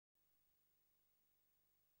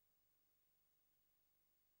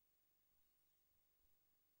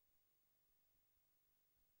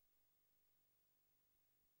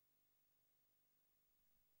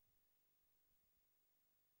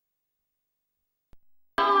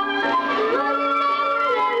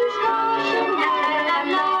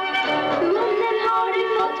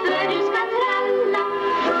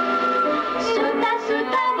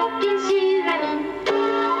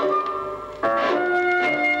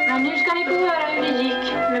ska ni få höra hur det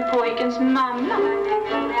gick med pojkens mamma.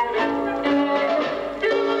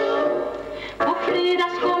 På fredag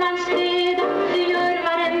ska man städa, det gör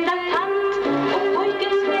varenda tant. Och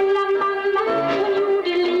pojkens snälla mamma, hon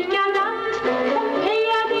gjorde likadant. Hon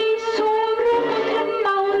hejade i sovrum och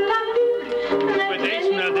hemma och lavur.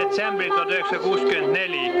 19. december 1964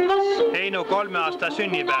 Heino 3.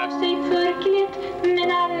 sünnipäev.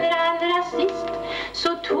 Men allra sist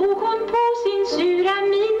så tog hon på sin sura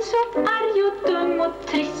min så arg och dum och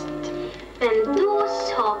trist. Men då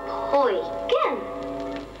sa pojken: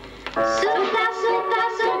 sudda, sudda,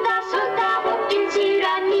 sudda, sudda bort din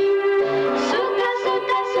sura min. Sudda,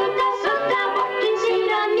 sudda, sudda, sudda bort din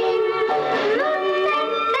sura min. Munnen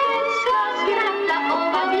den ska skratta och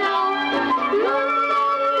vara glad.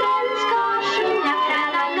 Munnen den ska sjunga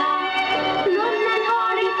tralala. Munnen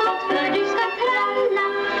har ni fått för du ska tralla.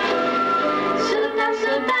 Sudda,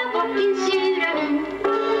 sudda bort din sura min.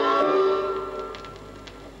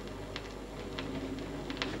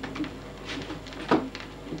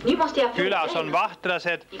 Külas on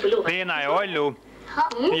vahtrased, Leena ja Ollu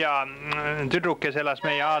ja tüdruke selas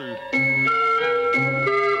meie all.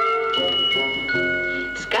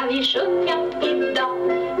 Ska vi sjunga idag?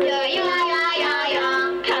 Ja, ja, ja, ja, ja.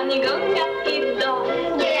 Kan ni gunga idag?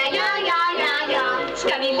 Ja, ja, ja, ja, ja.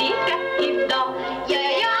 Ska ni leka idag? Ja,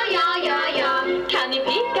 ja, ja, ja, ja. Kan ni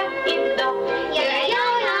peka idag? Ja, ja,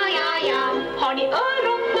 ja, ja, ja. Har ni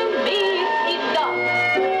öronen med idag?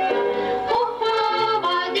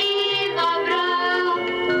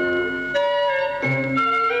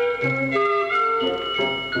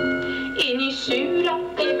 Sura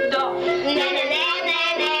idag? Nej, nej, nej, nej,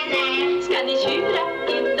 nej, nej. Ska ni tjura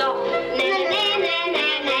idag? Nej, nej, nej,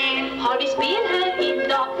 nej, nej. Har vi spel här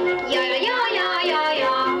idag? Ja, ja, ja, ja, ja,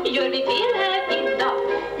 ja. Gör vi fel här idag?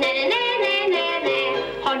 Nej, nej, nej, nej, nej, nej.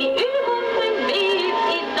 Har ni ögonen med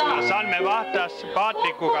idag? Ja, Salme vahtas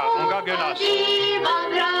Paatlikuga on ka külas. Det var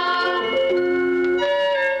bra.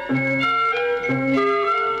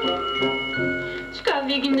 Ska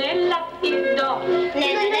vi gnälla idag? Nej,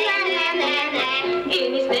 nej, nej, nej, nej, nej. Är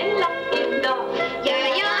ni snälla idag? Ja,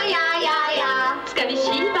 ja, ja, ja, ja. Ska vi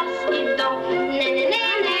kivas idag? Nej, nej,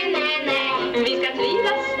 nej, nej, nej, nej. Vi ska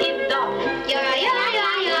trivas idag? Ja, ja, ja,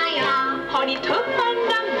 ja, ja. Har ni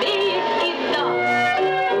tummarna med idag?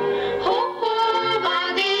 Ho, ho, vad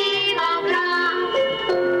det var bra.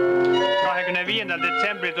 25.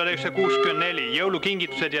 detsember 1964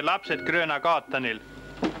 Jõulukingitused ja lapsed Gröna gatanil.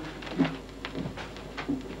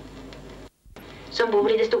 Som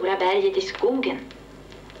bor i det stora berget i skogen.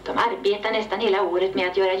 De arbetar nästan hela året med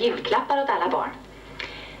att göra julklappar åt alla barn.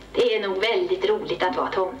 Det är nog väldigt roligt att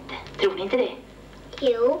vara tomte. Tror ni inte det?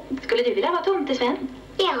 Jo. Skulle du vilja vara tomte, Sven?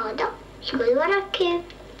 Ja då, skulle vara kul.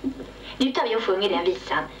 Nu tar vi och sjunger den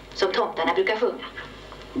visan som tomtarna brukar sjunga.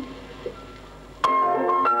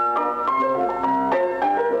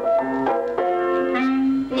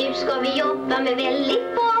 Nu ska vi jobba med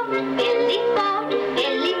väldigt fart, väldigt fart,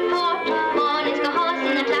 väldigt fart. Barnen ska ha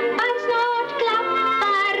sina klappar snart,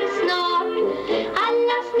 klappar snart.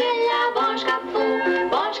 Alla snälla barn ska få,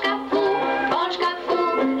 barn ska få, barn ska få.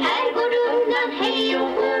 Här går det undan, hej och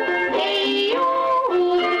hå, hej och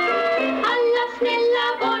hå. Alla snälla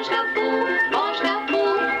barn ska få, barn ska få,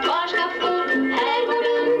 barn ska få. Här går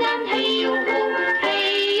det undan, hej och hå,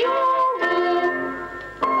 hej och hå.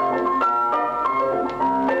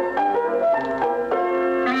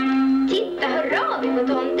 Titta, hurra, vi får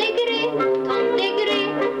tomtegry, tomtegry,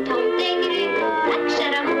 tomtegry. Tack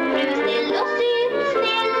kära mor, du är snäll och söt,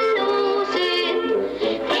 snäll och söt.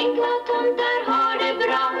 Tänk vad tomtar har det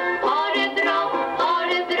bra, har det bra, har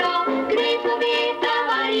det bra. Grej får veta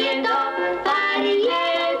varje dag, varje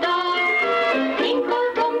dag. Tänk vad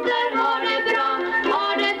tomtar har det bra,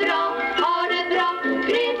 har det bra, har det bra.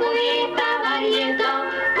 Grej får veta varje dag,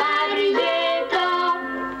 varje dag.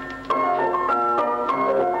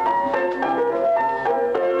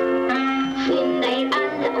 Skynda er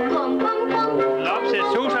alla och kom, kom, kom. Lapsed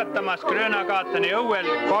suusatamas Bernaqrd õuel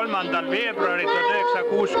 3. veebruaril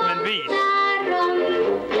 1965.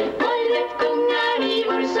 Golvet gungar i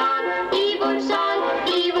vår sal, i vår sal,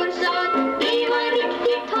 i vår sal. Det var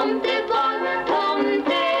riktigt tomtebal,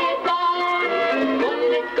 tomtebal.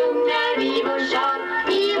 Golvet gungar i vår sal,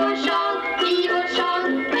 i vår sal, i vår sal.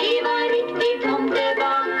 Det var riktigt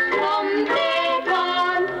tomtebal,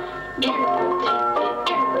 tomtebal. 1, 2,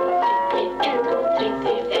 3, 4, 1, 2, 3,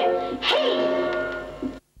 4, 5. Hej!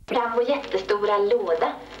 Fram vår jättestora låda.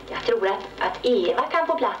 Jag tror att Eva kan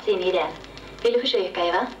få plats in i den. Vill du försöka,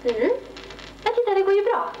 Eva? Ja, titta, det går ju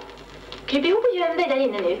bra. Kryp ihop och göm dig där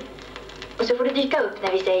inne nu. Och så får du dyka upp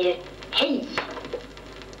när vi säger hej.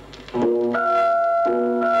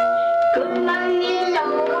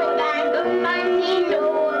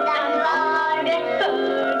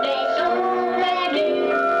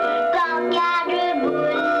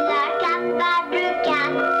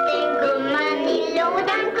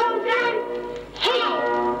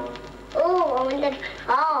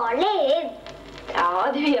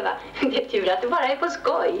 Det är tur att du bara är på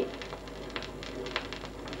skoj.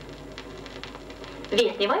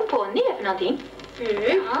 Vet ni vad en ponny är för någonting?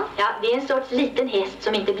 Ja, det är en sorts liten häst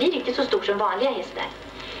som inte blir riktigt så stor som vanliga hästar.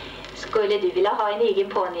 Skulle du vilja ha en egen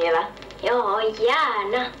ponny, Eva? Ja,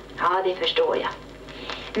 gärna. Ja, det förstår jag.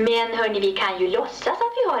 Men hörni, vi kan ju låtsas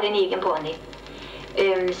att vi har en egen ponny.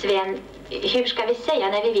 Sven, hur ska vi säga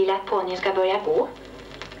när vi vill att ponnyn ska börja gå?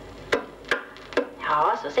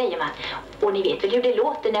 Ja, så säger man. Och ni vet väl hur det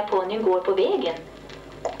låter när ponnyn går på vägen?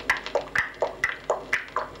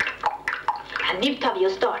 Ja, nu tar vi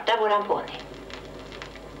och startar våran ponny.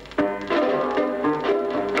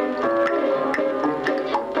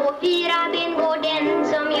 På 4 ben går den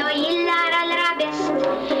som jag gillar allra bäst.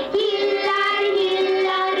 Gillar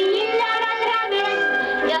allra bäst.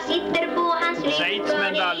 Jag sitter på hans rygg.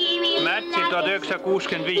 Seitsmendal märtsil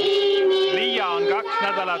 1965 Liia on 2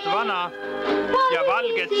 nädalat vana ja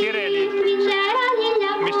valged sirelid,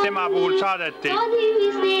 mis tema puhul saadeti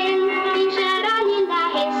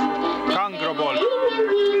Kangro poolt.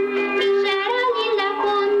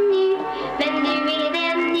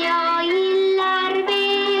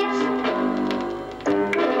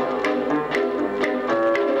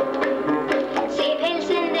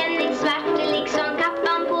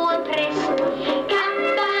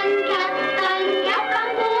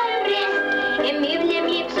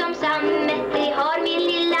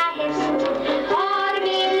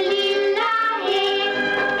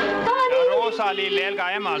 Lille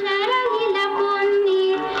Helga Nõu. Lilla ponny,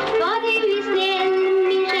 vad du är snäll,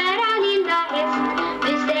 min kära lilla häst.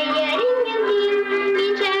 Du säger ingenting,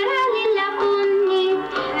 min kära lilla ponny,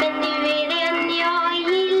 men du är den jag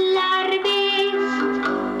gillar bäst.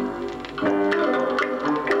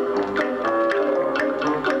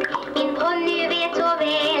 Min ponny vet så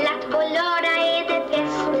väl att på lördag är det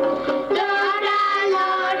fest. Lördag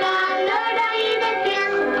är det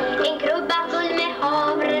fest. En krubba full med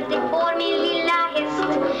havre, det får min lilla häst.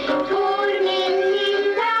 Får min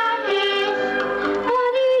lilla häst. Vad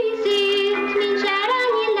du är söt, min kära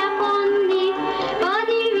lilla ponny. Vad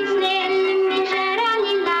du är snäll, min kära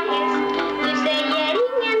lilla häst. Du säger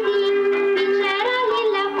ingenting, min kära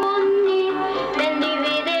lilla ponny, men du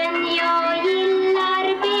är den jag gillar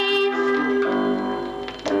bäst.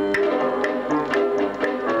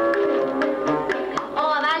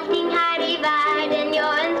 Av allting här i världen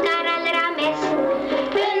jag önskar allra mest.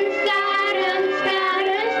 Önskar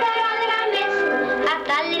allra mest att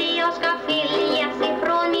aldrig jag ska skiljas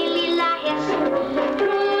ifrån min lilla häst.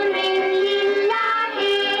 Från min lilla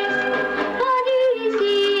häst. Vad du är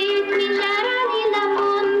söt, min kära lilla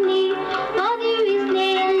ponny. Vad du är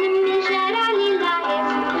snäll, min kära lilla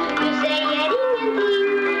häst. Du säger ingenting,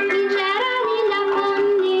 min kära lilla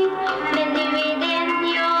ponny, men du är den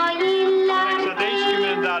jag gillar.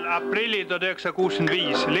 19. aprilli 1965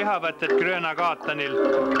 Lihavõtted gatanil.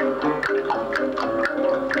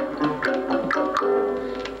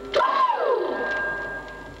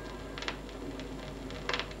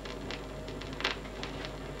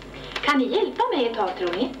 Kan ni hjälpa mig ett tag,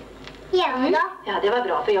 tror ni? Ja då. Ja, det var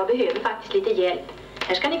bra, för jag behöver faktiskt lite hjälp.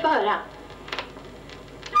 Här ska ni få höra.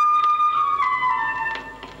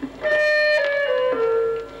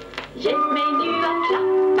 Hjälp mig nu att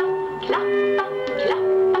klappa, klappa,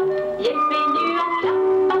 klappa. Hjälp mig nu att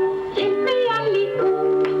klappa, hjälp mig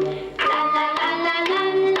allihop. La la la la la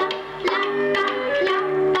la, klappa,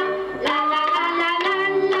 klappa. La la la la la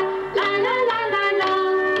la, la la la la la.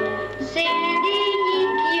 Se, det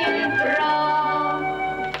gick ju bra.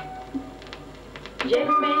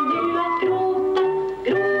 Hjälp mig nu att gråta,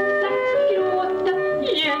 gråta, gråta.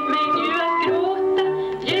 Hjälp mig nu att gråta,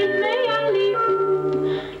 hjälp mig allihop.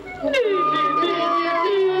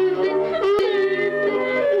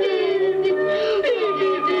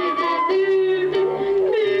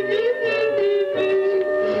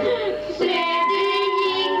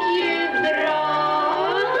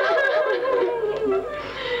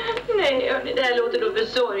 Det här låter då för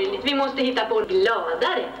sorgligt. Vi måste hitta på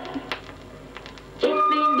gladare. Hjälp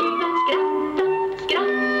mig nu att skratta,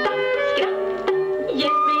 skratta, skratta.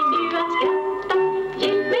 Hjälp mig nu att skratta,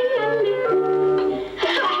 hjälp mig allihop.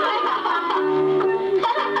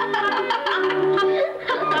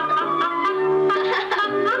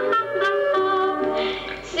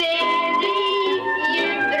 Se, det gick ju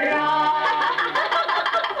bra.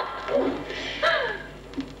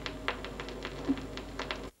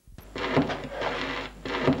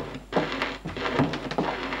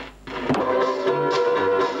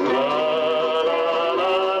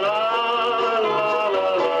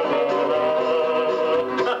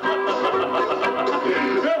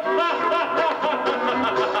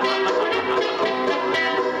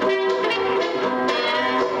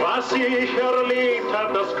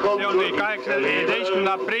 see oli 18.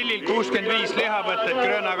 aprillil 65 Lihavõtted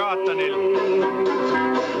gatanil.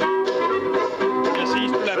 Ja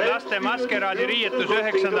siis tuleb laste maskeraadi riietus 9.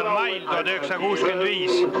 mail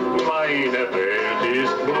 1965. Meine Welt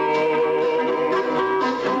ist gut,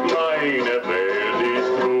 meine Welt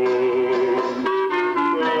ist gut.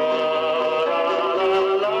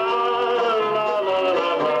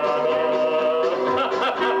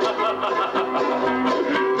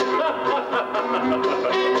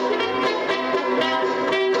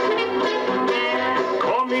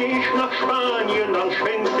 Komm ich nach Spanien, dann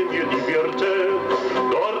schenkten mir die Wirte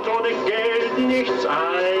dort ohne Geld nichts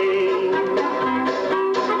ein.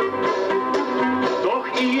 Doch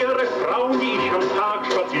ihre Frauen, die ich am Tag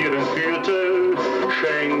spazieren führte,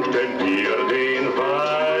 schenkten mir den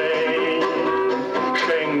Wein,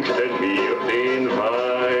 schenkten mir den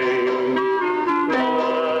Wein. La,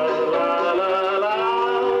 la, la, la,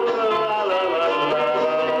 la, la, la.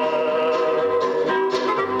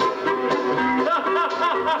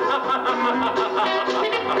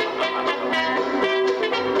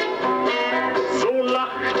 So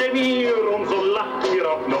lachte mir und so lacht mir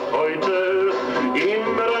auch noch heute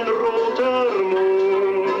immer ein roter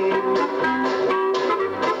Mond.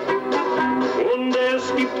 Und es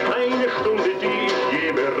gibt keine Stunde, die ich je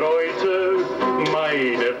bereute.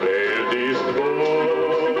 Meine Welt ist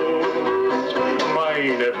bunt,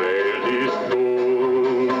 meine Welt ist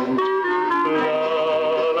bunt. La,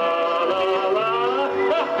 la, la, la.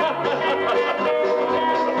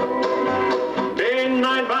 Bin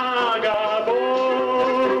ein Vagabond.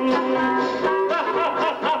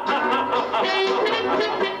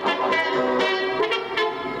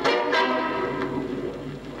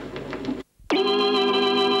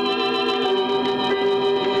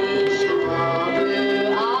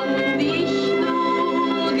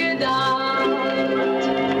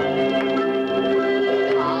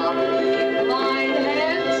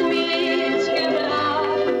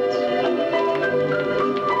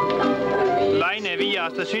 Laine 5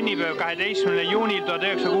 aasta sünnipäev 12. juunil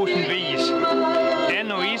 1965.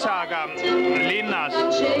 Ennu isaga linnas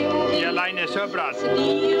ja Laine sõbrad.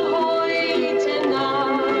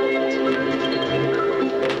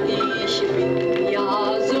 Ich bin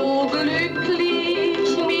ja so glücklich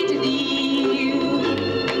mit dir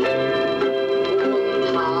und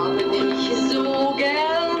habe dich so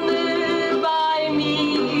gerne bei mir.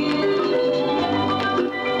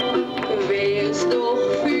 Wär's doch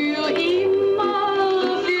für immer,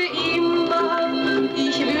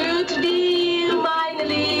 ich würd dir mein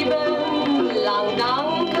Leben lang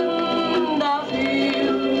danken dafür.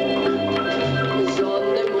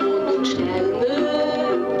 Sonne, Mond und Sterne,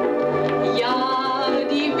 ja,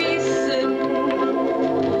 die wissen,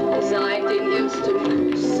 seit den ersten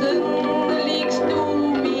Küssen liegst du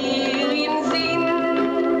mir im Sinn.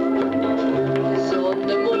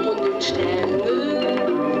 Sonne, Mond und Sterne,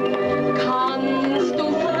 kannst du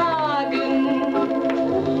fragen,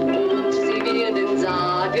 und sie werden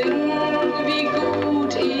sagen, wie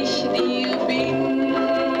gut ich dir bin.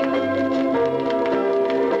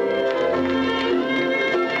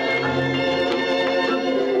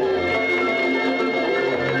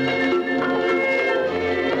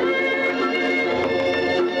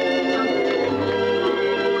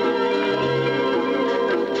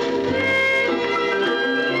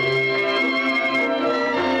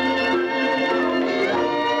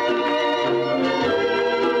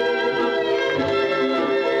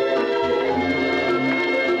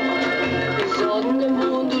 Sonne,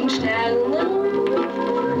 Mond und Sterne,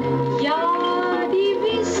 ja, die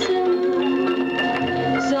wissen,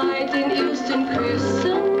 seit den ersten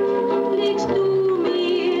Küssen liegst du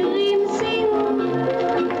mir im Sinn.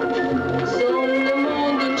 Sonne,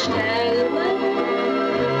 Mond und Sterne,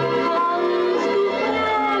 kannst du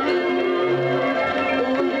fragen,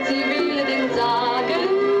 und sie werden sagen,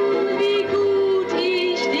 wie gut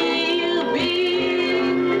ich dir bin.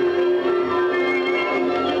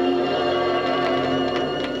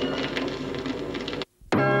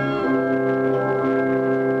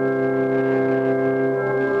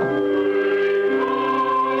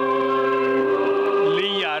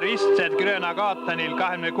 Lihavõtted gatanil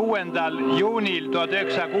 26. juunil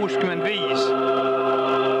 1965.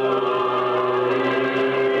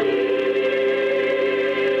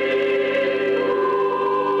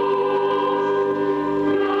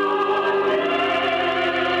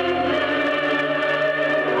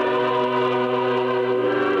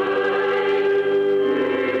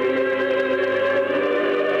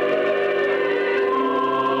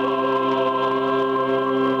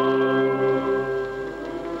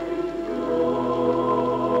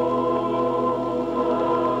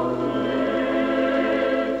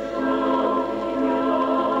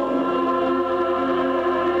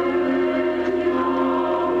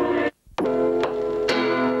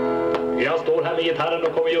 står här med gitarren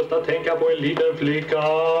och kommer just att tänka på en liten flicka.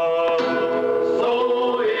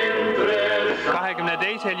 Så intressant.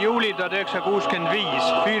 22. juuli 1965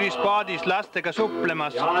 Fyrisbadis lastega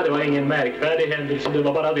supplemas. Ja, det var ingen märkvärdig händelse. Det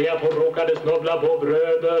var bara det att hon råkade snubbla på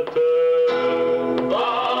brödet.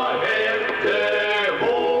 Vad hette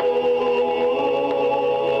hon?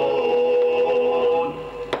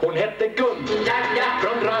 Hon hette Gun.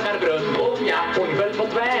 Från Bernaqrd. Hon föll på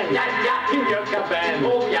tvärn. I mjölkaffären.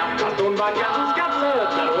 Fast hon var ganska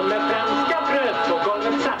söt när hon med franska bröd på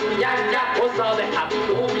golvet satt. Och sa det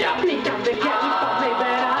att ni kan väl hjälpa mig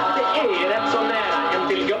bära. Det är rätt så nära hem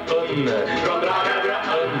till Gun från Bernaqrd.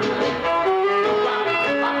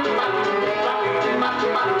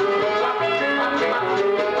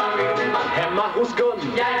 Hemma hos Gun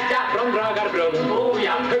från Bernaqrd.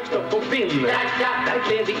 Högst upp på Finn. Där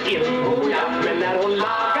klev vi in. Men när hon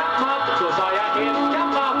lagat mat så sa jag helt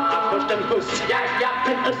gammalt att först en puss.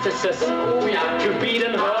 Men össes.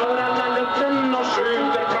 Kupiren hör alla luften och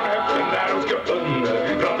skjuter från höften där hos Gun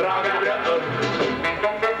från Bernaqrd.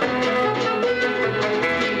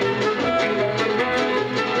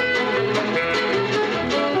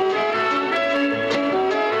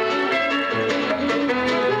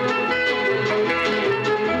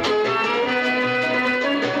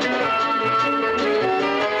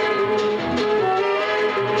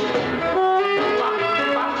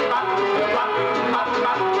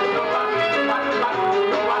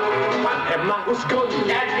 Hos Gun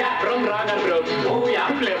från Bernaqrd.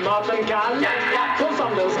 Blev maten kall så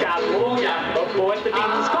som den skall. Upp på ett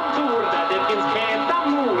vindskontor där det finns heta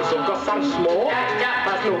mor som gossar små.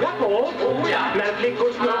 Fast noga på när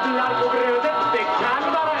flickor snubblar på brödet. Det kan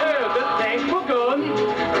vara ödet. Tänk på Gun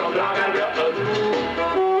från Bernaqrd.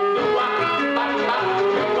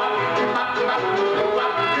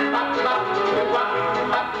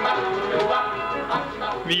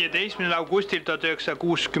 Viieteistkümnendal augustil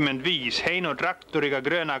 1965 Heino traktoriga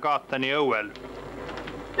Gröna gatani õuel.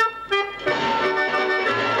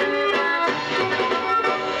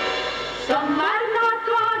 Sommaren har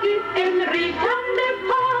tagit en rykande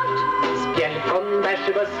fart.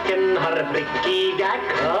 Spjälkonbärsbusken har prickiga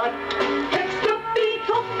kort. Högst upp i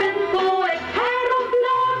toppen på ett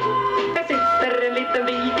päronblad. Där sitter en liten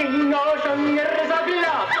viking och sjunger så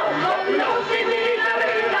glad. Och blås in i lilla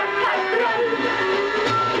röda kastrull.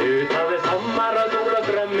 Utan sommar och sol och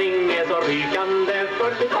strömming är så rykande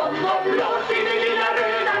full. Kom och blås in i lilla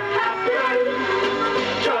röda kastrull.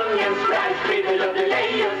 Kungens brand sprider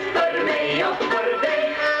luddelejes för mig och för dig.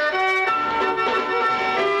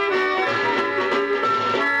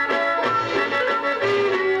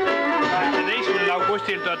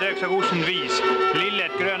 Augustil 1965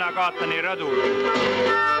 Lilled gatani rõdul.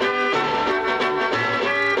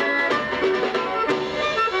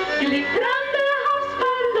 Glittrande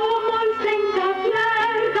havsband och molnstänkta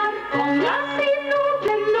fjärdar fångas i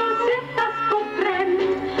Norden och sättas på pränt.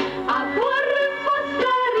 Abborren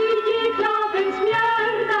fostrar i geklavens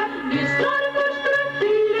mjärdar. Nu står förstrött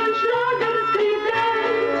till en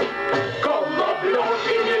schlagerskribent. Kom och blås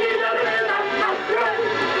in i lilla röda kastrull.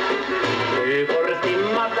 Nu får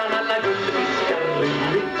stimma bland alla guldfiskar i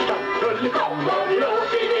lycka full. Kom och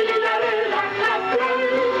blås in i lilla röda kastrull.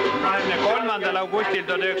 23. augustil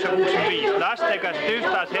 1965 lastega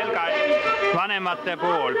Stuvstas Helga vanemate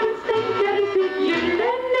pool.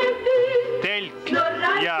 Telk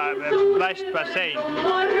ja plastbassein.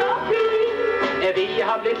 Vi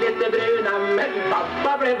har blivit lite bruna men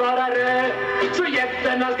pappa blev bara röd. Så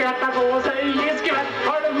jätterna skrattar på sig i skvätt.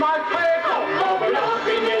 Holmmarsjö, kom och blås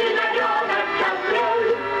in i lilla glada kastrull.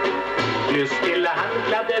 Just till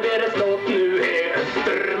handkladde veres låt, nu är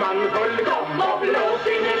Österman full. Kom och blås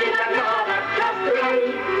in i lilla glada kastrull.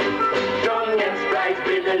 Djungelns sprite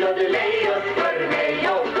sprider luddelejos för mig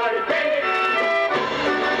och för dig.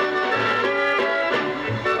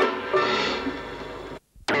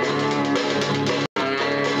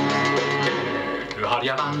 Har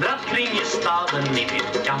jag vandrat kring i staden i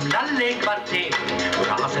mitt gamla läggkvarter. Och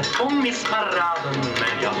jag har sett komisparaden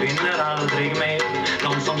men jag finner aldrig mer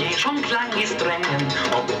någon som ger som klang i strängen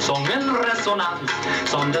och sången resonans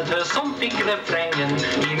som den tös som fick refrängen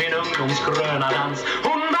i min ungdoms gröna dans.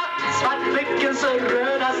 Hon var svartbäckens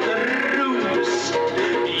rödaste ros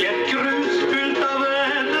i ett grus fyllt av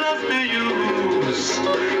ädlaste ljus.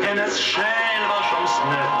 Hennes själ var som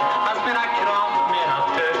snö, fast mera krav, mera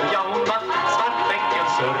tö. Ja, hon var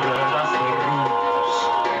rödaste ros.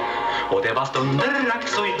 Och det var stunder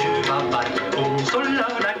ax och ljuva varje ons och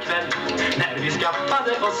lördag kväll när vi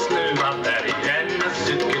skaffade oss snuva där i hennes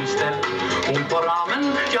cykelställ. Hon på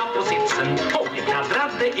ramen, jag på sitsen och vi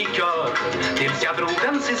kladdrade i kör tills jag drog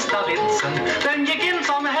den sista vitsen. Den gick in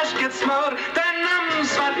som härska vilket smör, den namn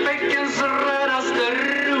Svartbäckens rödaste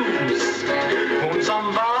ros. Hon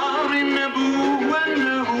som var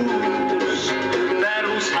inneboende hos, där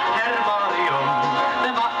hos herr var i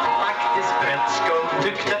den var faktiskt rätt skum,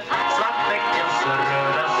 tyckte Svartbäckens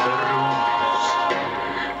rödaste ros.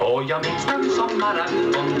 Och jag minns den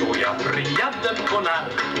sommarafton då jag friade på narr.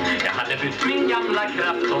 Jag hade bytt min gamla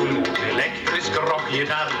krafton mot elektrisk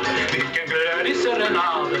rockgitarr. Vilken glöd i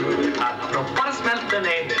serenaden, alla proppar smälte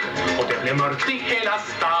ner och det blev mörkt i hela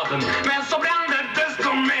staden. Men så brann det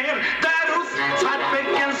desto mer där hos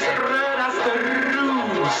Svartbäckens rödaste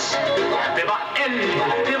ros. Det var eld,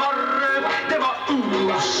 det var rök, det var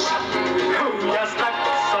os. Jag stack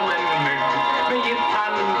som en mygg med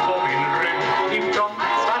gitarren på min rygg ifrån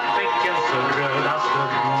Svartbäckens rödaste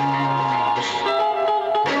ros.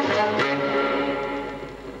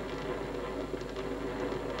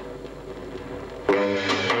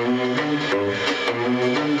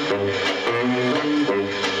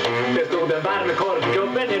 Det stod en varm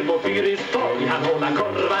korvgubbe ner på Fyrisbadis. Han hånade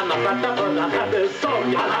korvarna svarta för han hade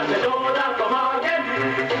sorg. Han hade låda på magen.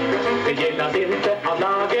 Det gillas inte av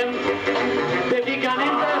lagen. Det fick han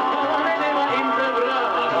inte ha, men det var inte bra.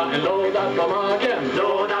 Han hade en låda på magen.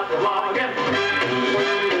 Låda på magen.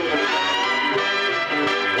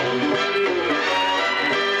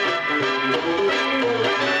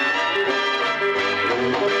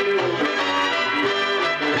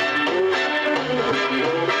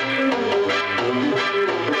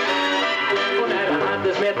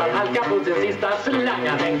 Han halkade på sin sista slang.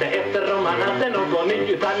 Han tänkte efter om han hade någon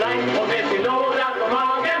ny talang. Och med sin låda på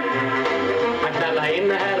magen han knallade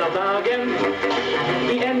in här av dagen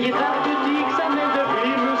i en gitarrbutik som hade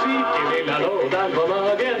fin musik i lilla lådan på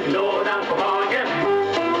magen. Lådan på magen.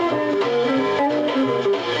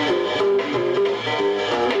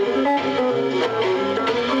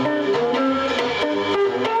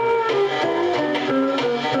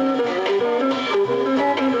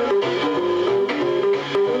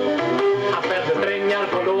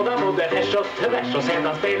 Tvärs och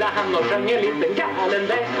sedan spelade han och sjöng en liten galen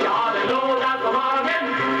vers. Jag har en låda på magen,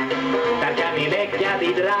 där kan ni lägga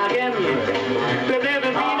bidragen. Det blev en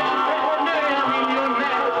fin affär, nu är jag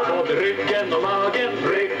miljonär. Både ryggen och magen,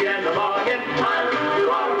 ryggen och magen. Varv,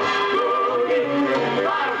 varv, boogie.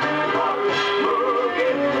 Varv, varv,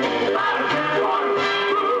 boogie. Varv, varv,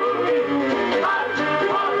 boogie.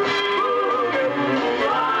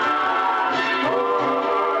 Varv,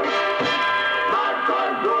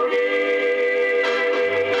 varv, boogie. Varv, boogie.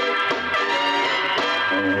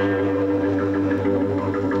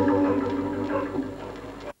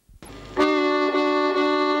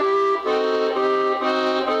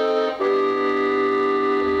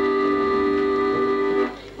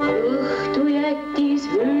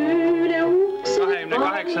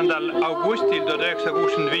 Augustil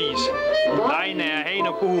 1965 Laine ja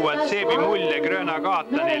Heino puhuvad seebi mulje Gröna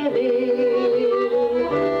gatanil.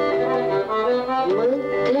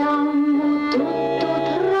 Mõtte ammu tuttud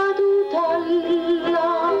radud alla,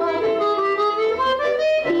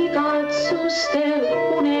 igatsuste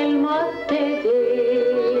unelmate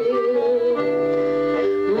teel.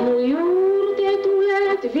 Mu juurde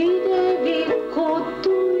tuled videviku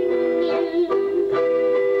tunnil,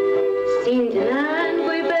 sind näen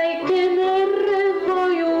kui päike merre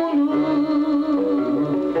vajunud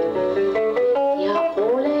ja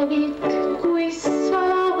olevik kui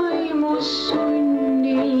salavõimus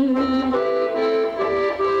sunnil.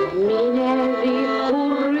 Mineviku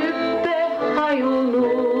rüppe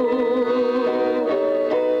hajunud.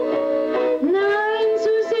 Näen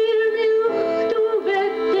su silmi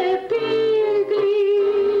õhtuvette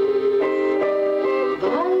peeglis,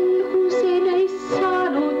 valguseni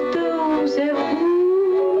saanud tõusev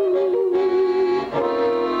kuu.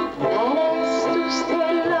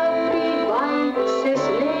 Mälestustel läbi vaikses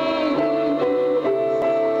leevis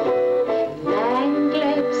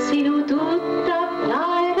mängleb sinu tuttav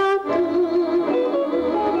naeratus.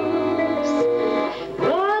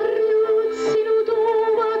 Varjud sinu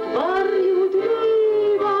toovad, varjud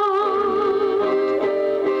viivad,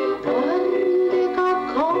 varjudega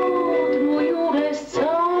kaod mu juurest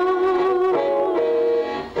saab.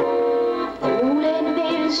 Kuulen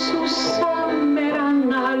veel su samme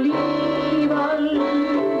rannaliival,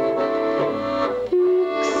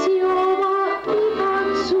 üksi oma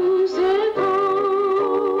igatsusega.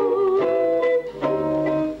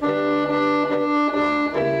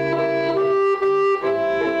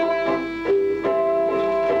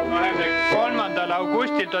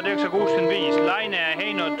 Augustil 1965 Laine ja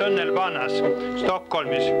Heino tunnelbanas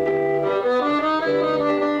Stockholmis.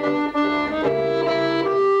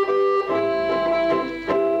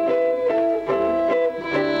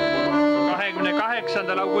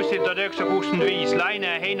 9. augustil 1965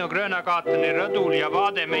 Laine Heino Gröna gatani rõdul ja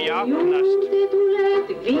vaade meie aknast. Tuled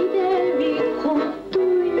videvikut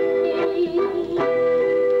tunni,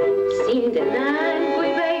 sind näen kui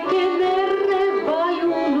väike merre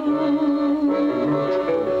vajunud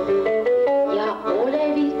ja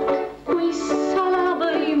olevik kui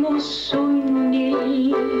salavõimus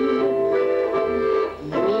sunnil.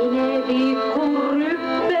 Mineviku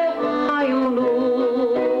rüppe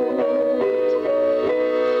hajunud,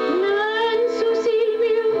 näen su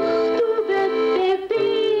silmi õhtuvete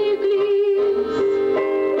peeglis.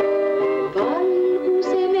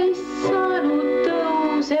 Valguse meist saanud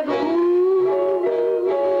tõuseb kuu,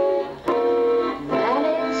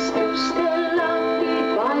 mälestustel lambi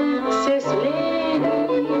vaikses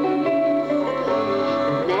leenis.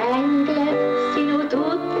 Mängleb sinu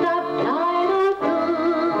tuttav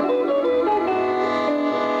naeratud,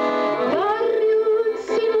 varjud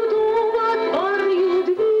sinu toovad varjud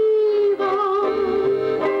viivad,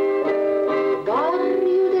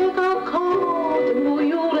 varjudega kaod mu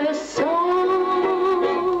juures saab.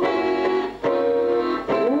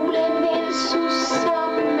 Kuulen veel su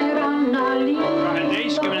samme rannalinna.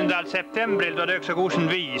 12. septembril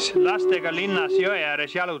 1965 lastega linnas jõe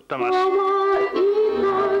ääres jalutamas. Oma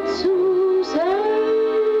igatsusega.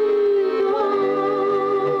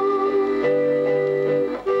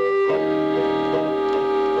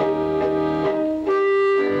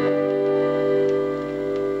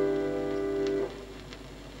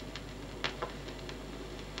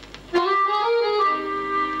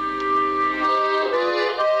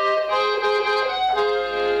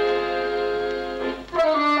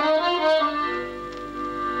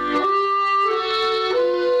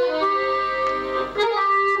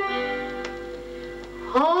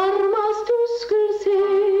 Armastus küll see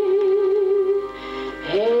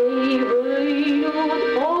ei võinud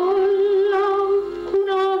olla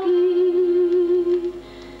kunagi,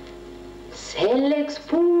 selleks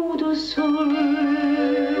puudus sul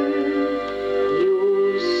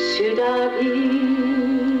just südagi.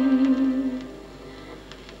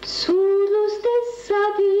 Suudlustes sa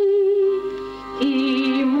tihti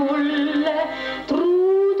mulle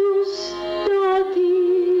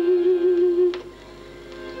truudustadid.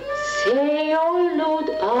 See ei olnud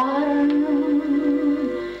arm,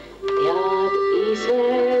 tead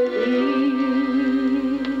isegi.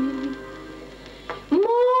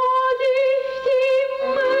 Ma tihti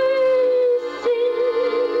mõistsin,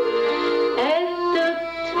 et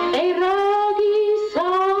tõtt ei räägi sa,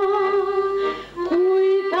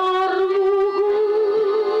 kuid armugu.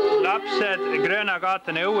 Lapsed Gröna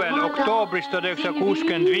gatani õuel oktoobris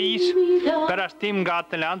 1965 pärast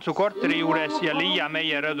Dimgatanil Antsu korteri juures ja Liia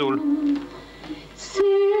meie rõdul.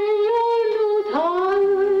 See ei olnud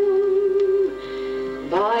halb,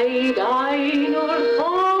 vaid ainult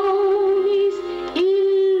kaunis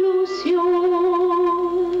illusioon,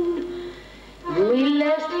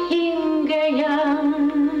 millest hinge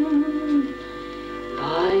jäänud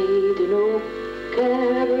vaid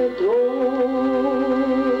nukertoon.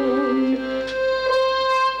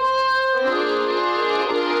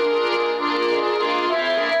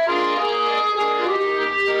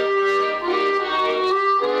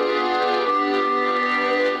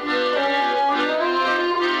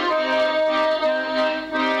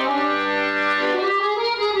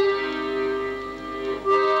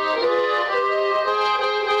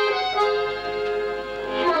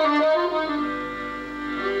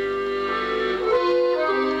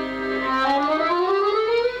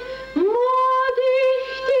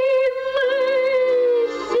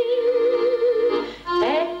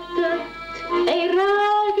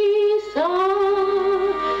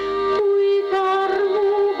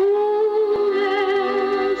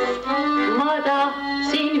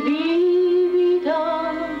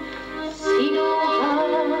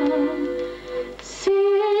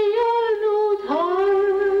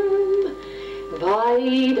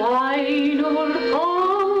 Vaid ainult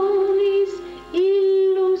kaunis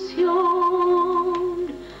illusioon,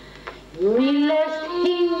 millest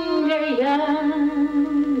hinge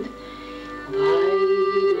jäänud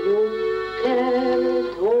vaid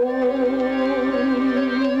nukertoon.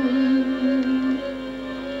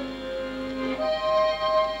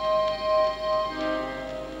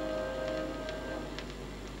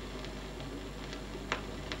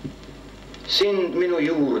 Sind minu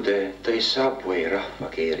juurde tõi Sabway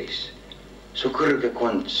rahvakeeris. Su kõrge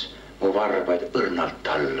konts mu varbaid õrnalt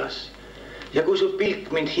tallas. Ja kui su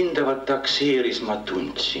pilk mind hindavalt takseeris, ma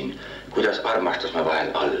tundsin, kuidas armastus me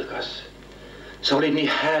vahel algas. Sa olid nii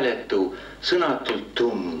hääletu, sõnatult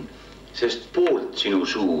tumm, sest poolt sinu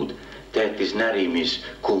suud täitis närimis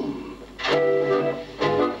kumm.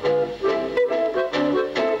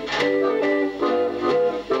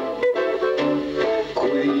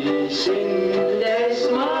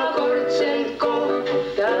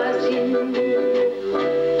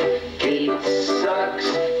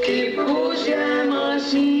 kus jääma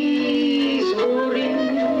siis murin.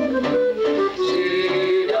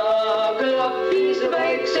 Süda klappis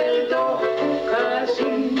väikselt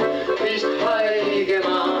ohkasin, vist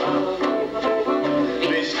haigema.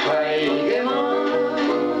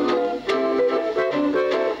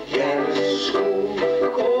 Järsku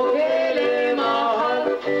kogelema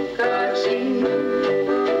hakkasin,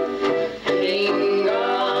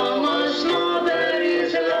 hingamas ma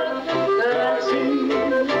päris lakkasin.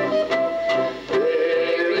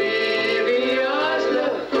 Rivias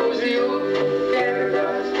lõhkus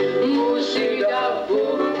jukerdas, mu süda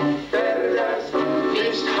puterdas,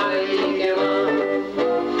 vist haigema.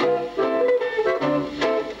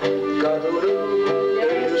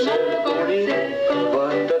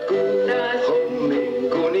 Vaatad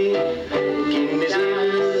hommikuni, kinni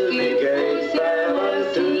silmi käib päeval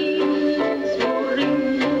tõis mu ring.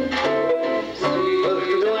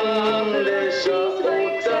 Õhtutundes sa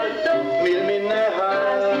ootad, mil mind näha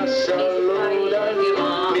sa loodad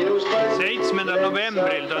minust. 7.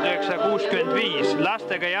 novembril 1965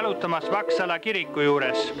 lastega jalutamas Uppsala kiriku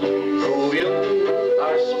juures. Proovinu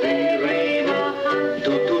aspiriini,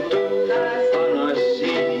 tututu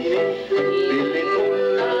anasiini, pillid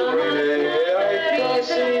pulbrile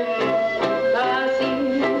aitasin.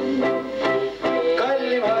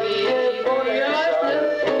 Kallim haie pojas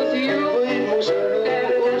lõpus võid mu sõnu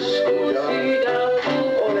uskuda,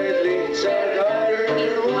 oled lihtsalt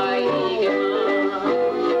armu.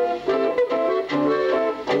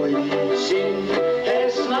 Kui sind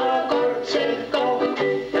esmakordselt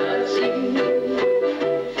kohtasin,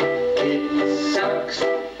 kitsaks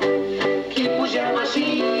kippus jääma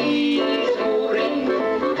siis mu ring.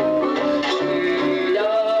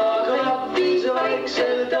 Süda klappis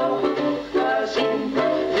vaikselt ohkasin,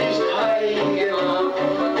 vist haigema,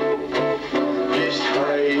 vist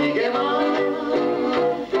haigema.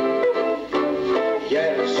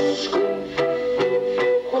 Järsku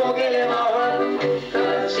kogelema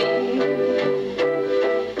hakkasin,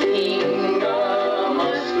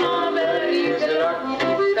 hingamas ma päris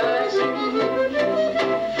lakkasin.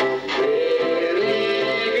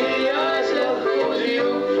 Rivias lõhkus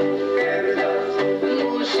jukerdas,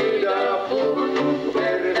 mu süda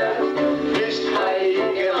puterdas, vist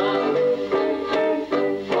haigema.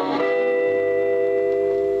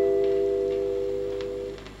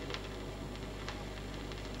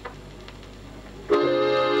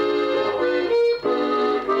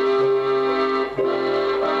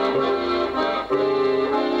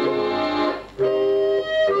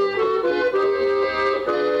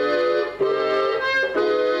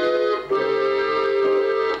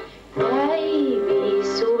 Päivi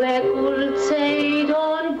suve kuldseid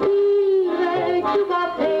on pilved juba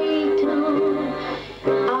peitnud,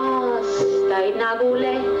 aastaid nagu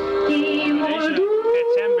lehti mul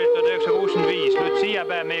detsembril 1965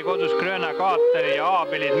 Luciapäev meie kodus Gröna Gatani ja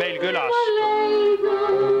Abelid meil külas.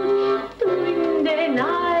 Tunde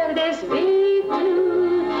naerdes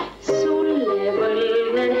veetnud, sulle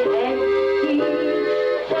võlgnen hetki,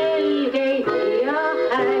 helgeid ja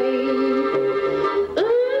häid.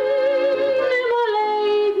 Õnne ma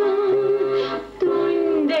leidnud,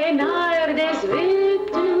 tunde naerdes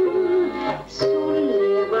veetnud,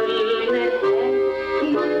 sulle võlgnen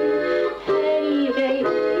hetki, helgeid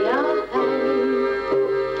ja häid.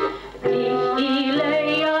 Tihti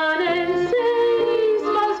leian end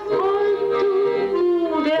seisvas poltud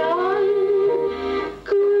puude all.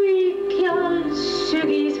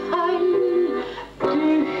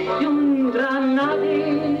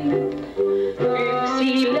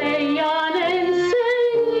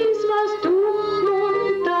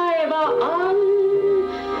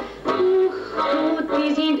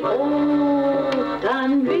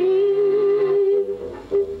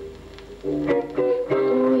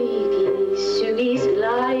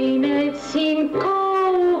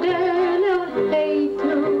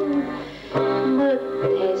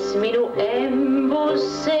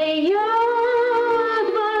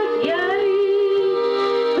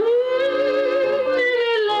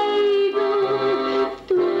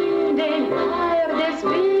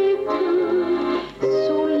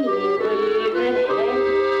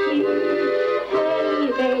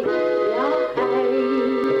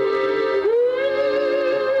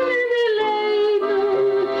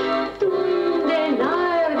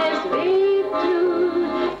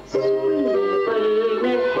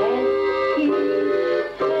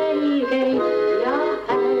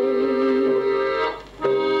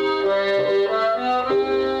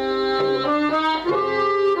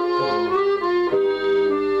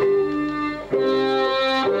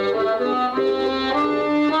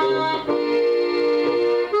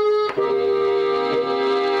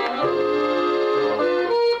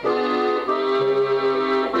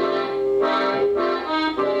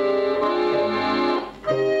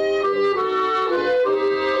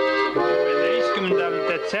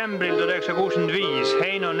 1965,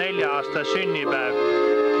 Heino 4 aasta sünnipäev.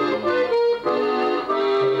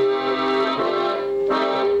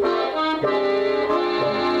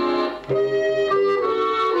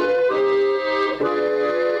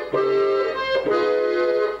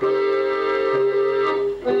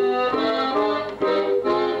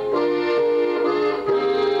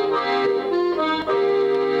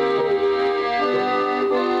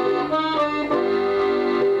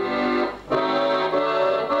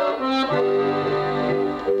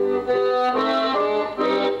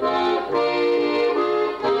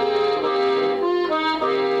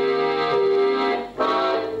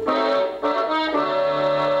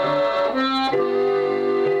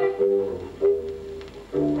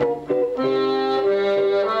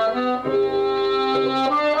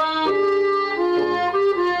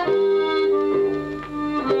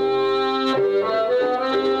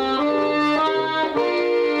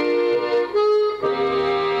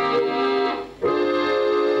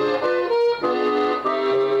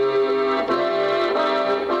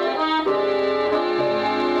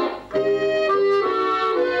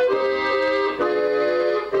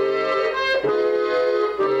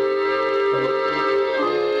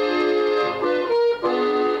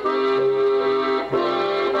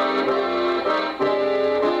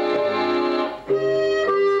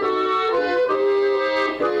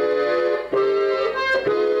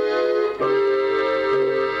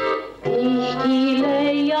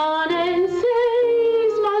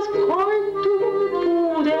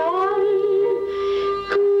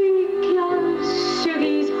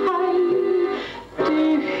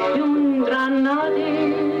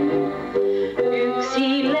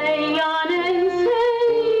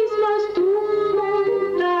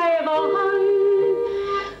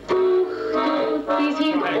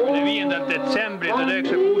 Detsembril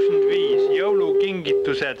 1965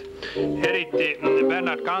 Jõulukingitused, eriti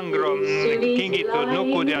Bernard Kangro kingitud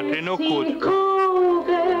Nukuteatri Nukud.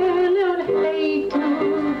 Kaugele on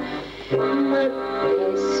heitud,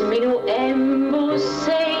 mõttes minu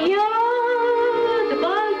embusse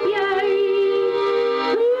jäädvalt jäi.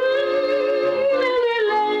 Õnnele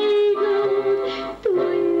leidnud,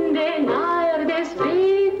 tunde naerdes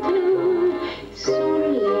veetnud,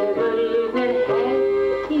 sulle võlne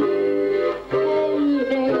häti.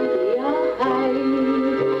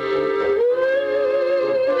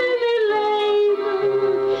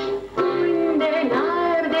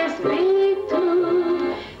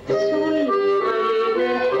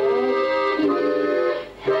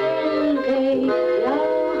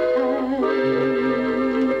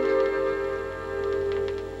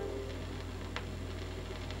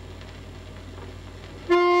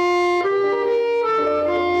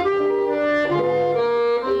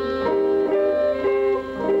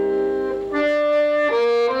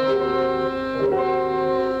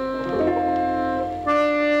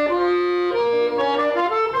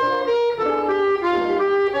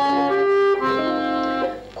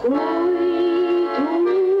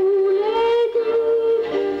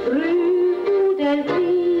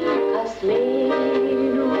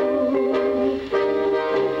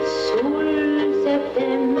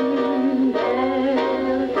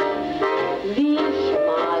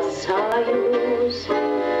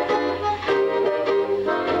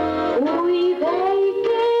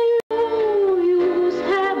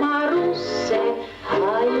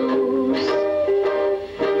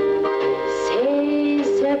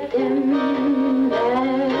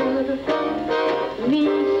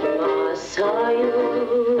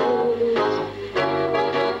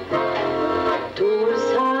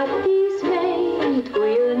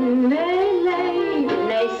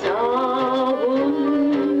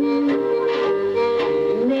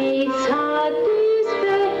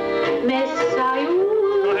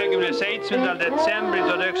 Detsembril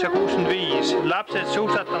 1965 lapsed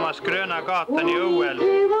suusatamas gröna gatani õuel.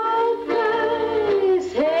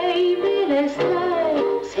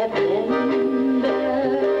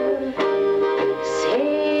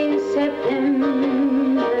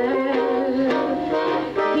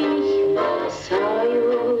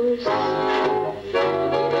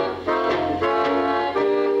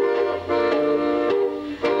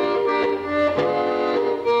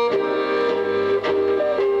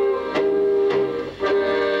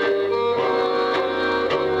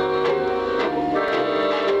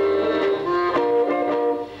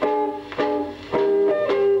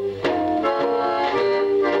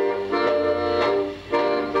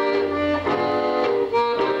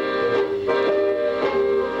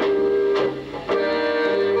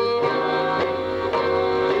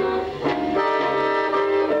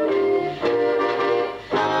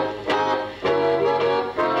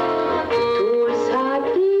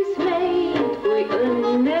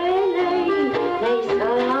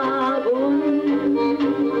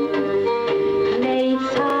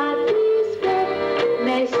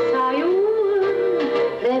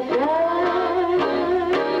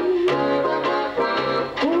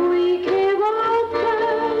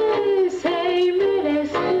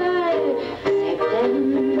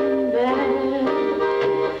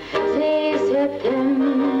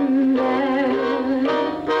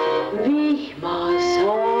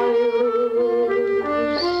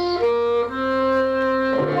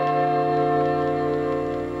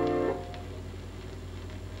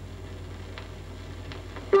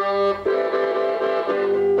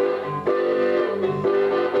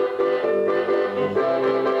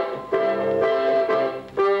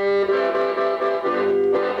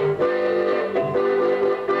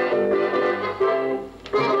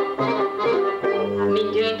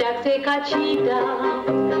 cacita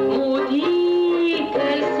mot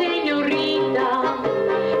hitel señorita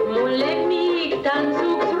mulle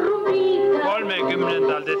miiktansuks rumita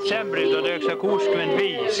 30. detsembril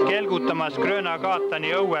 1965 kelgutamas Gröna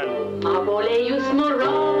gatani õuel. Pole just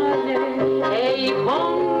moraalne, ei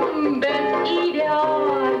kombes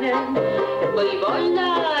ideaalne, võib olla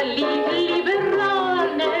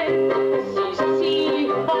liberaalne, siis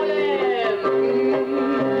olem.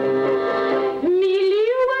 Mil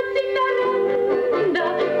jõuad sinna randa,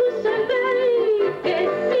 kus on väike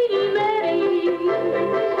sinimeri,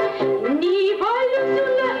 nii palju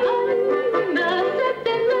sulle anda,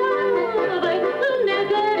 sätte naavaid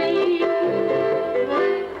õnneteri.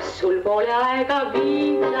 Sul pole aega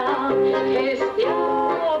viita, kes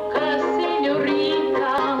teab, kas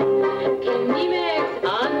señorita, kel nimeks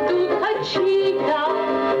antud Kachita,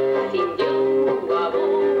 sind jõuab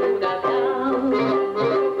oodata.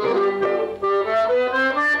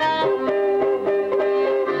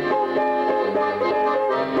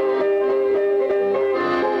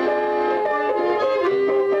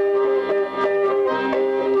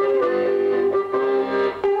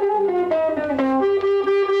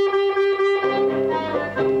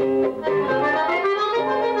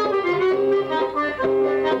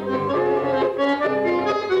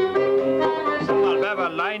 Samal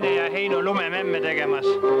päeval Laine ja Heino lumememme tegemas.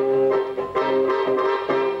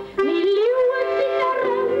 Mil jõuad sinna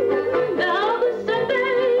randa, kus on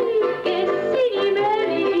väike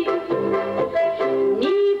sinimeri,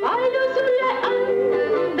 nii palju sulle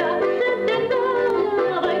anda, sätte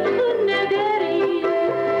naavaid õnneteri.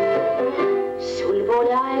 Sul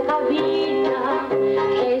pole aega viita,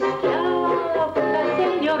 kes teab, ka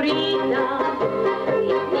señorita,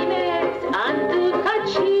 kes nimeks antud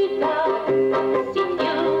Kachita, sind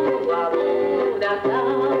jõuab oodata.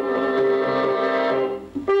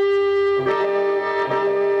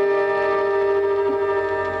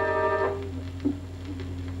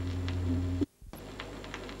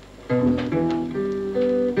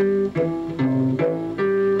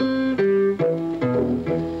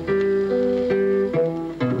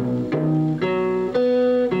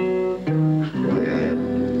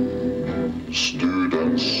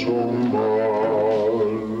 Studentsommar,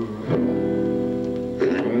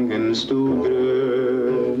 ängen stod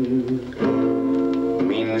grön.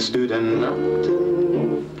 Minns du den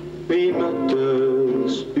natten vi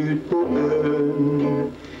möttes ut på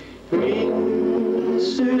ön?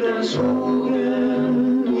 Minns du den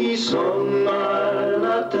skogen i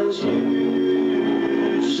sommarnattens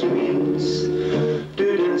ljus? Minns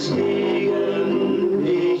du den stigen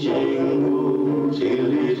vi gängo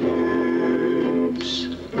till ditt hus?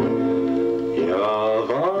 Jag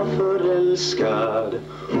var förälskad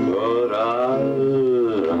för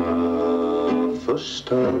allra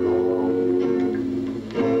första gång.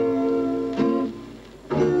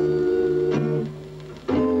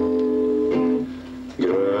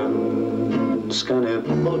 Grönskan är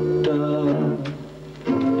borta.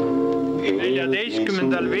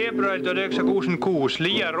 14. veebruaril 1966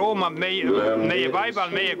 Liia roomab meie vaibal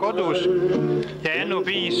meie kodus ja Ennu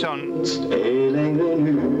Piis on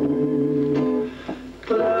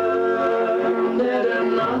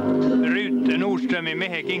Rüüt Nõuströmi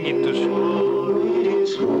mehe kingitus.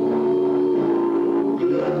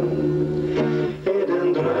 Är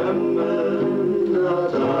den drömmen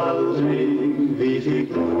att aldrig vi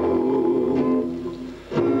fick nå?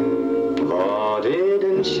 Var det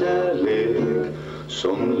den kärlek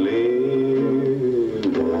som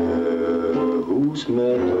levde hos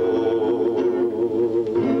mig då?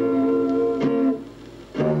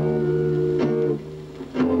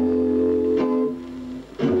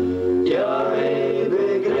 Jag är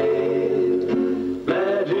begrepp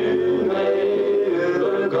när du mig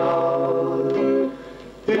övergav.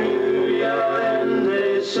 Hur jag än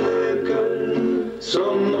dig söker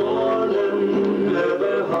som molnen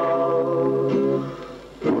över hav.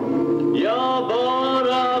 Jag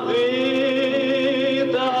bara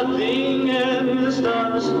vet att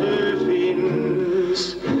ingenstans du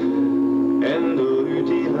finns. Ändå ut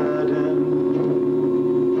i världen,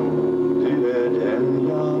 du är den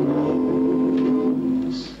jag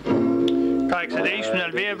minns. 18.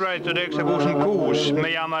 veebruaril 1966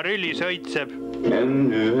 meie Amaryllis õitseb.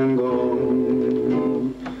 Ännu en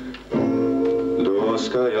gång, då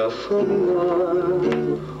ska jag sjunga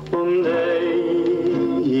om dig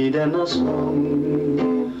i denna sång.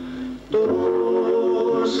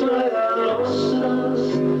 Då ska jag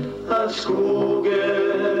låtsas att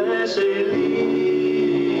skogen är sig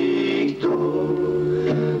lik. Då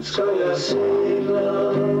ska jag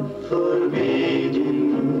segla förbi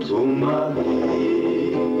din tomma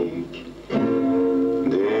vik.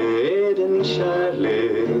 Det är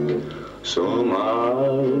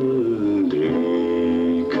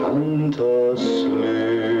ta slut.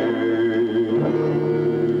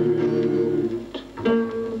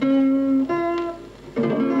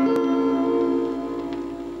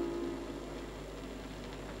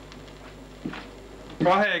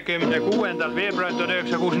 26. veebruaril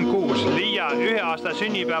 1966 Liia 1 aasta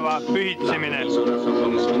sünnipäeva pühitsemine.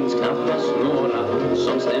 Finns knappast några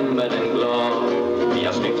som stämmer den glad. Vi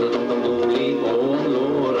har snyttrat om de dålig och en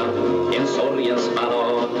låra. En sorgens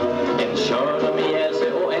parad. En kör dem ihjäl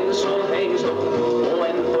sig och en slår hängstopp och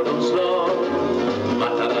en får de slag.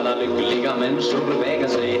 Vart har alla lyckliga människor väga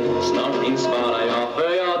sig? Snart finns bara jag,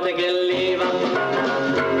 för jag tänker leva.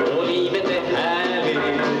 Och livet är härligt.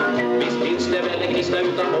 Visst finns det väl en gnista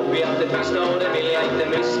utan hopp i allt det trista, och det vill jag inte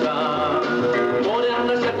mista. Må det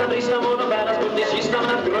andras hjärtan brista, må de bäras bort i kistan,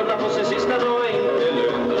 att grunda på sin sista, då är inte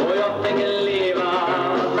lugnt. Och jag tänker leva,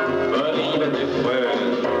 för livet är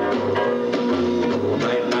skönt.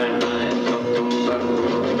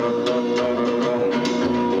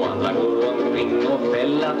 Och andra går omkring och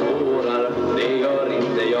fälla tårar, det gör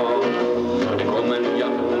inte jag. För det kommer nya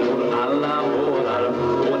blommor alla vårar,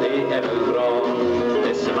 och det är väl bra.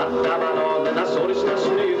 Det svarta balladerna sorgsna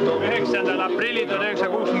slut. 9. aprillil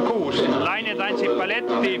 1966 Laine tantsib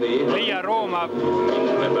balletti Liia Rooma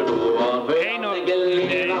Heino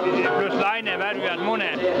plus Laine värvivad mune.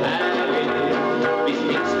 Visst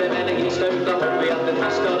finns det väl en gnista utan hopp i allt det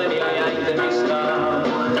trista, och det vill jag inte mista.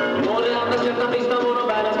 Må det andras hjärtan brista, må de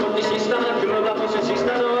bäras bort i kistan, att grunda på sin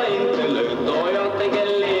sista, då är inte lugnt. Och jag tänker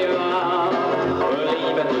leva, för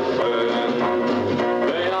livet är skönt.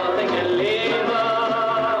 För jag tänker leva,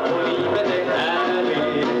 och livet är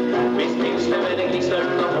härligt. Visst finns det väl en gnista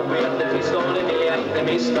utan hopp i allt det trista, och det vill jag inte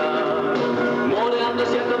mista. Må det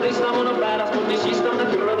andras hjärtan brista, må de bäras bort i kistan,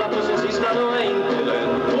 att grunda på sin sista, då är inte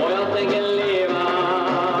lugnt. Och jag tänker leva,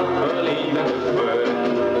 för livet är skönt.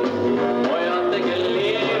 Och jag tänker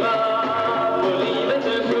leva, för livet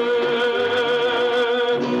är skönt.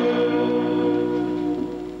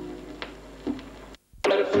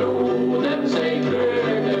 När floden sig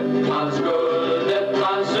krökte, han skuldet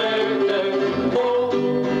han sökte, och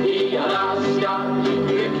i Alaska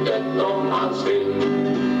gick ryktet om hans film.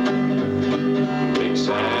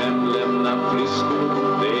 Exam lämna Frisco,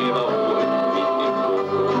 det var året 92.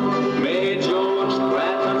 Med George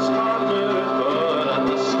Brattons partner för att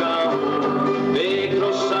aska. Det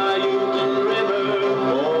krossar Yukon River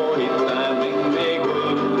och hittar en mängd med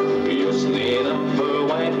guld. Just nedanför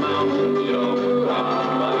White Mountain, jag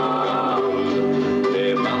var lyckan full. Det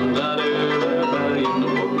vandrade över bergen och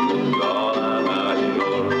mot dalarna i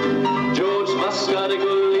norr. George vaskade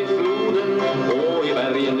guld i floden och i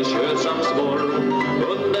bergen sköts hans borr.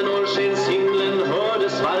 Under norrskenshimlen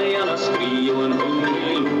hördes vargarna skri och en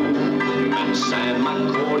hungrig lo. Men Sam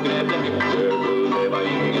McCord grävde mycket guld, det var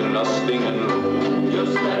ingen rast, ingen ro.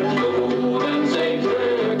 Just där floden sig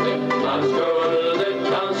krökte, han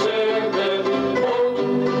skuldet han sökte, och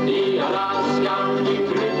i Alaska gick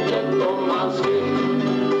ryktet om hans film.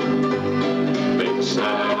 Men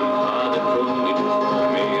Sam hade funnit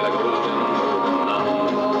mera guld än någon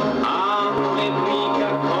annan. Han med rika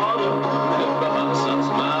karlar, det befanns hans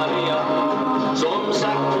Maria. Som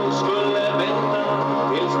sagt hon skulle vänta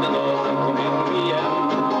tills den dagen kom hem igen.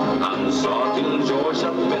 Han sa till George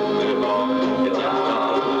att bättre var ett hjärta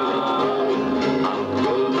fullt. Allt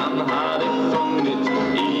guld han hade funnit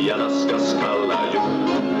i Alaskas kalla jord.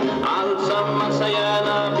 Allt sammans han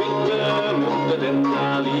gärna bytte mot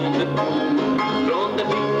detta litet bo. Från det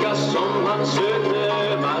ficka som han sökte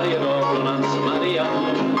varje dag från hans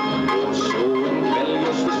Marianne. Och så en kväll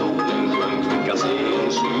just i solen sjönk fick han se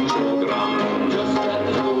en syn så grann. Just där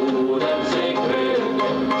floden sig krökte,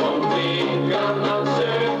 om fickan han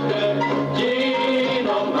sökte,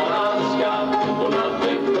 genom Alaska, och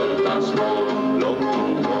hade följt hans spår långt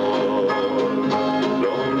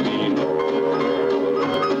i norr.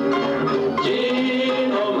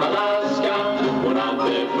 Genom Alaska, och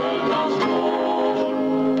hade följt hans spår.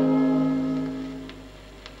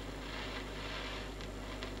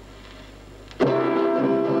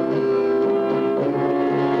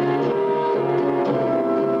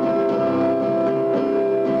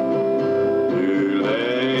 Du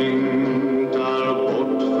längtar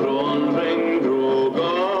bort från regngrå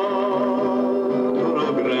gator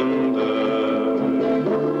och gränder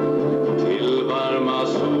till varma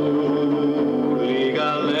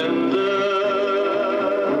soliga länder.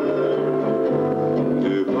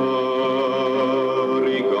 Du hör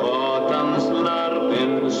i gatans larm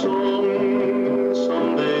en sång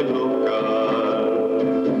som dig lockar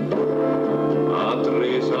att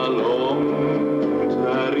resa långt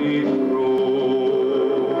härifrån.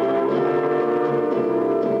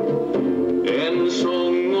 En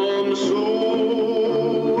sång om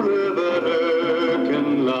sol över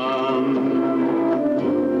ökenland.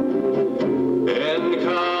 En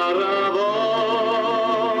karavan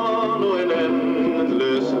och en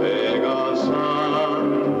ändlös väg av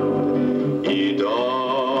sand.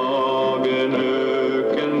 Idag en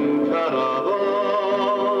ökenkaravan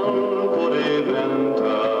på dig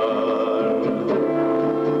väntar.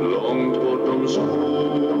 Långt bortom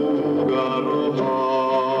skogar och hav.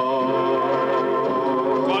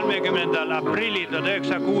 30. aprillil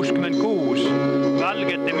 1966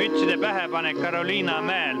 valgete mütside pähepanek Karoliina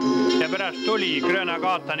mäel ja pärast tuli Gröna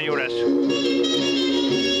gatani juures.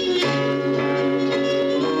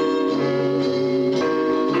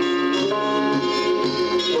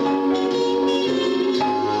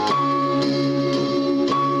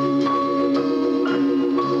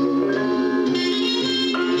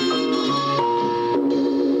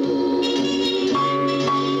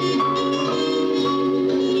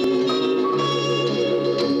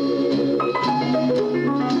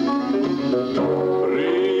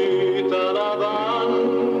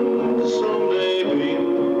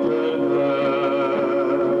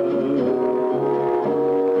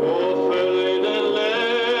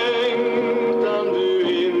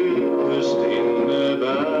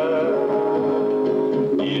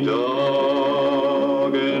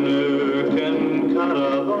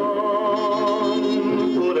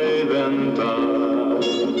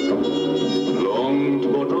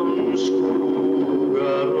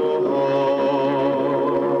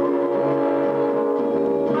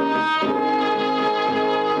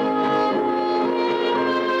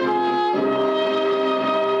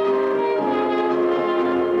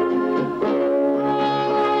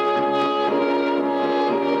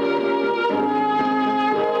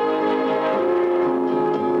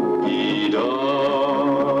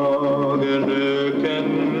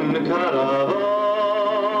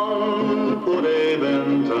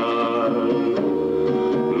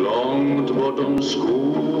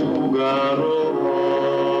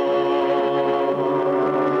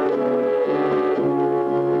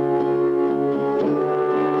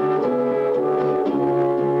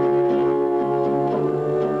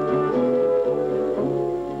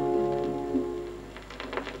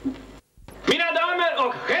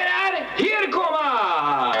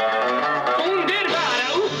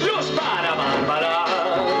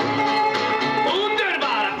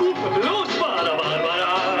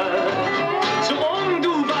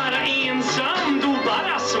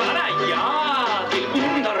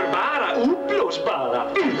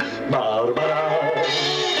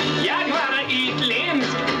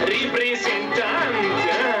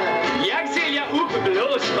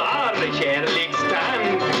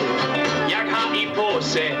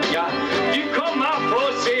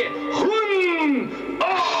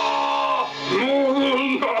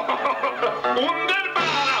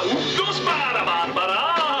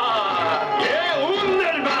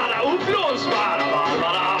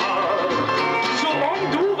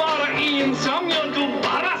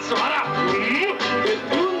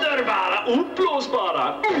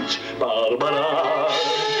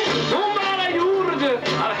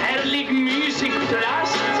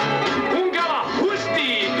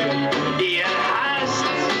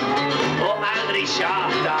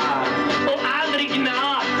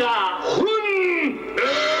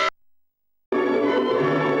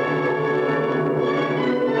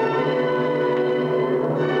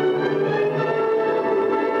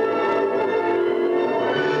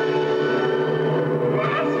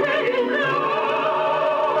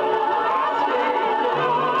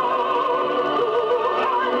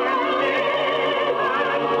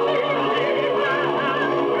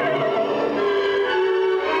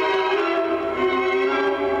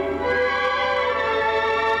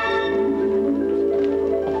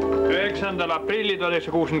 Aprilli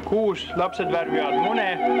 1966 lapsed värvivad mune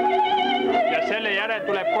ja selle järel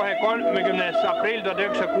tuleb kohe 30. aprill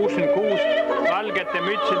 1966 valgete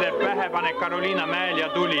mütside pähepanek Karoliina mäel ja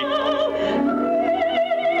tuli.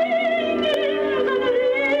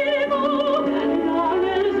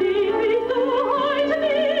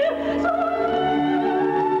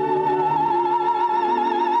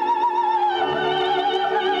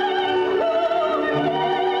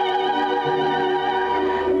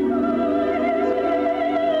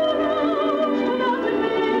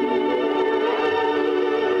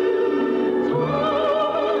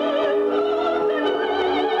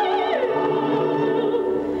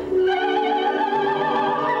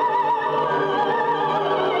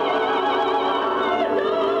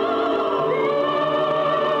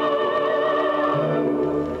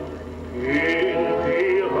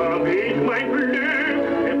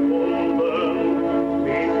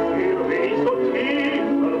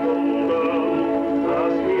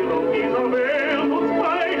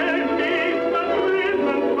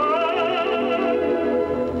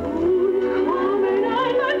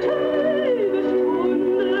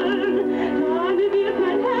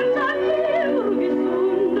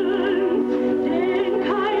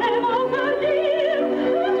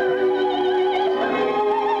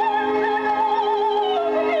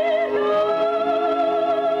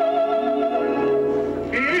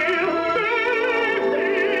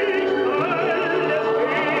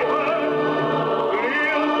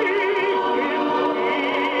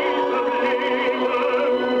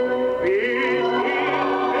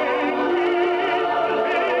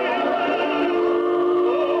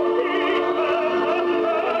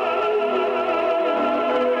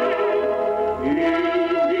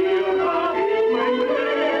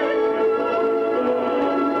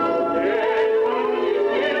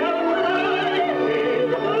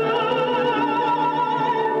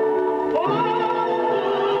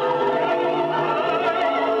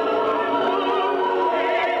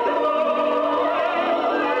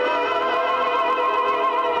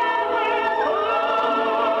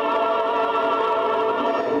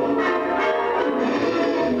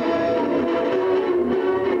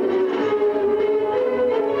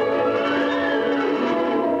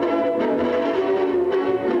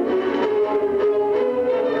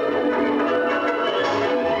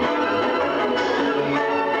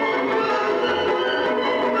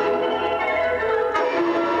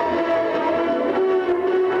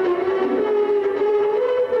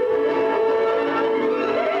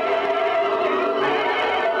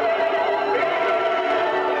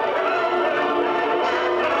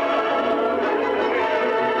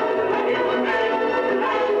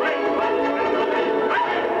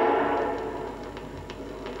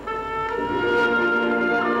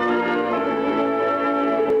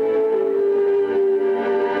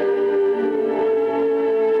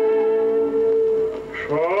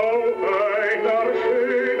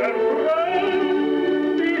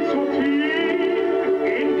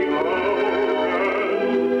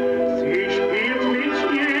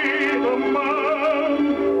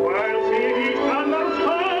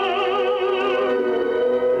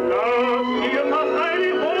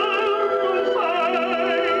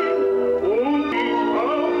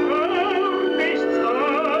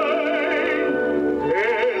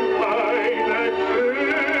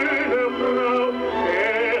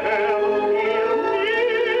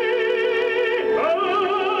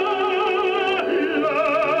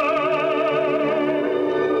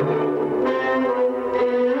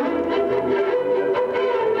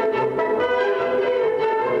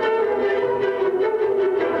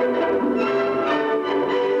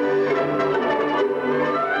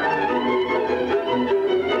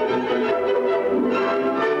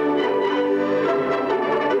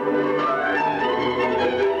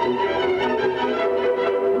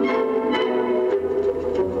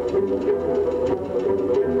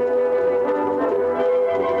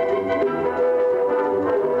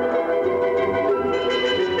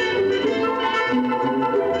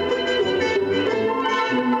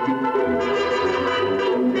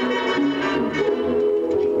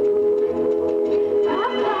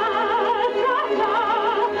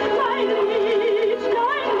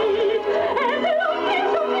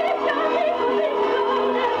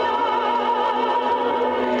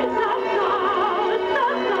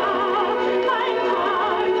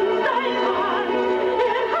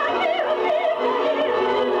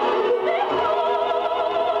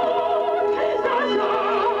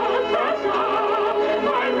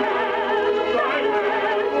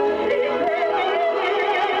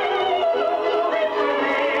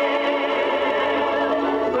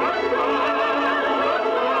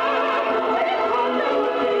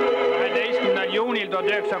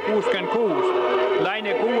 1966,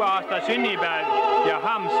 Laine 6 aasta sünnipäev ja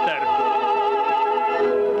hamster.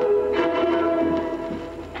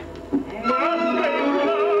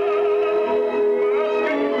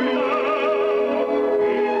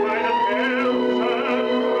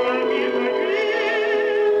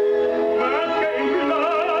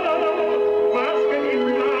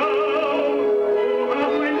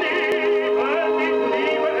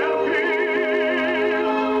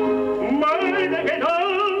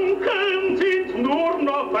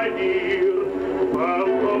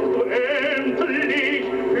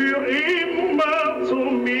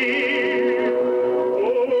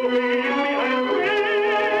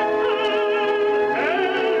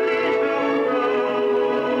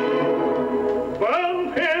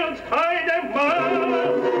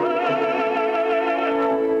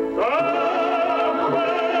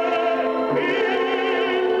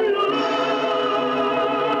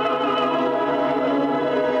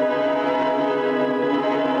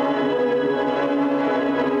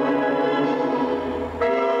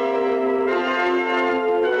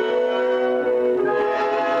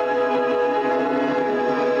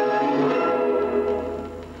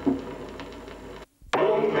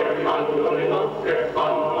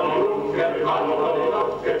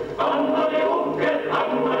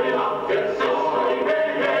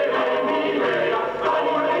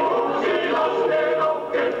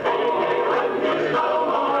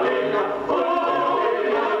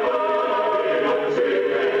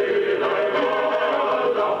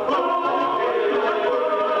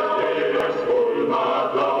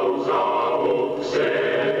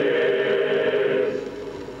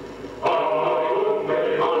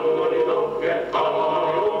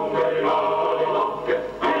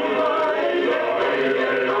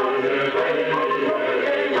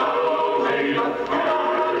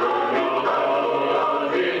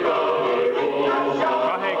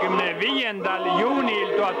 juunil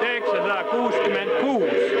 1966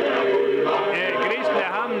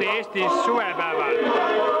 Kristlehamni Eestis suvepäeval.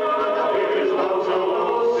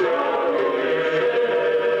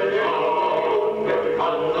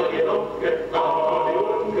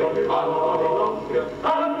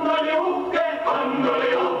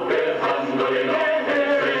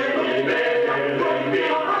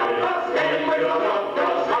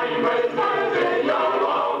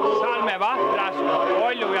 Salme Vahtras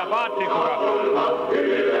Olju ja Paatrikuga.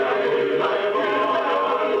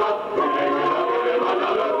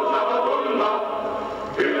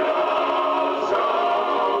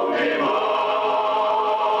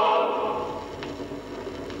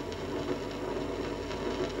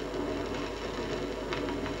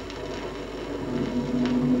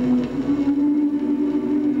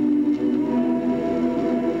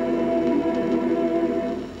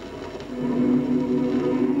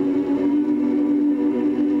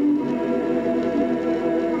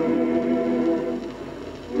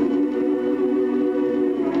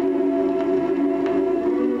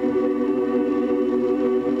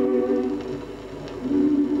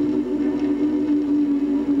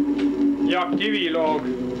 Kiviloog,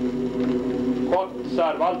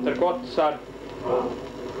 Kotsar, Valter Kotsar.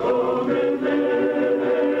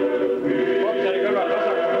 Kotsari kõrval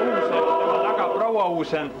vasakul Uusen, tema taga proua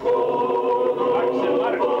Uusen. Aksel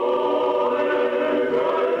Mark.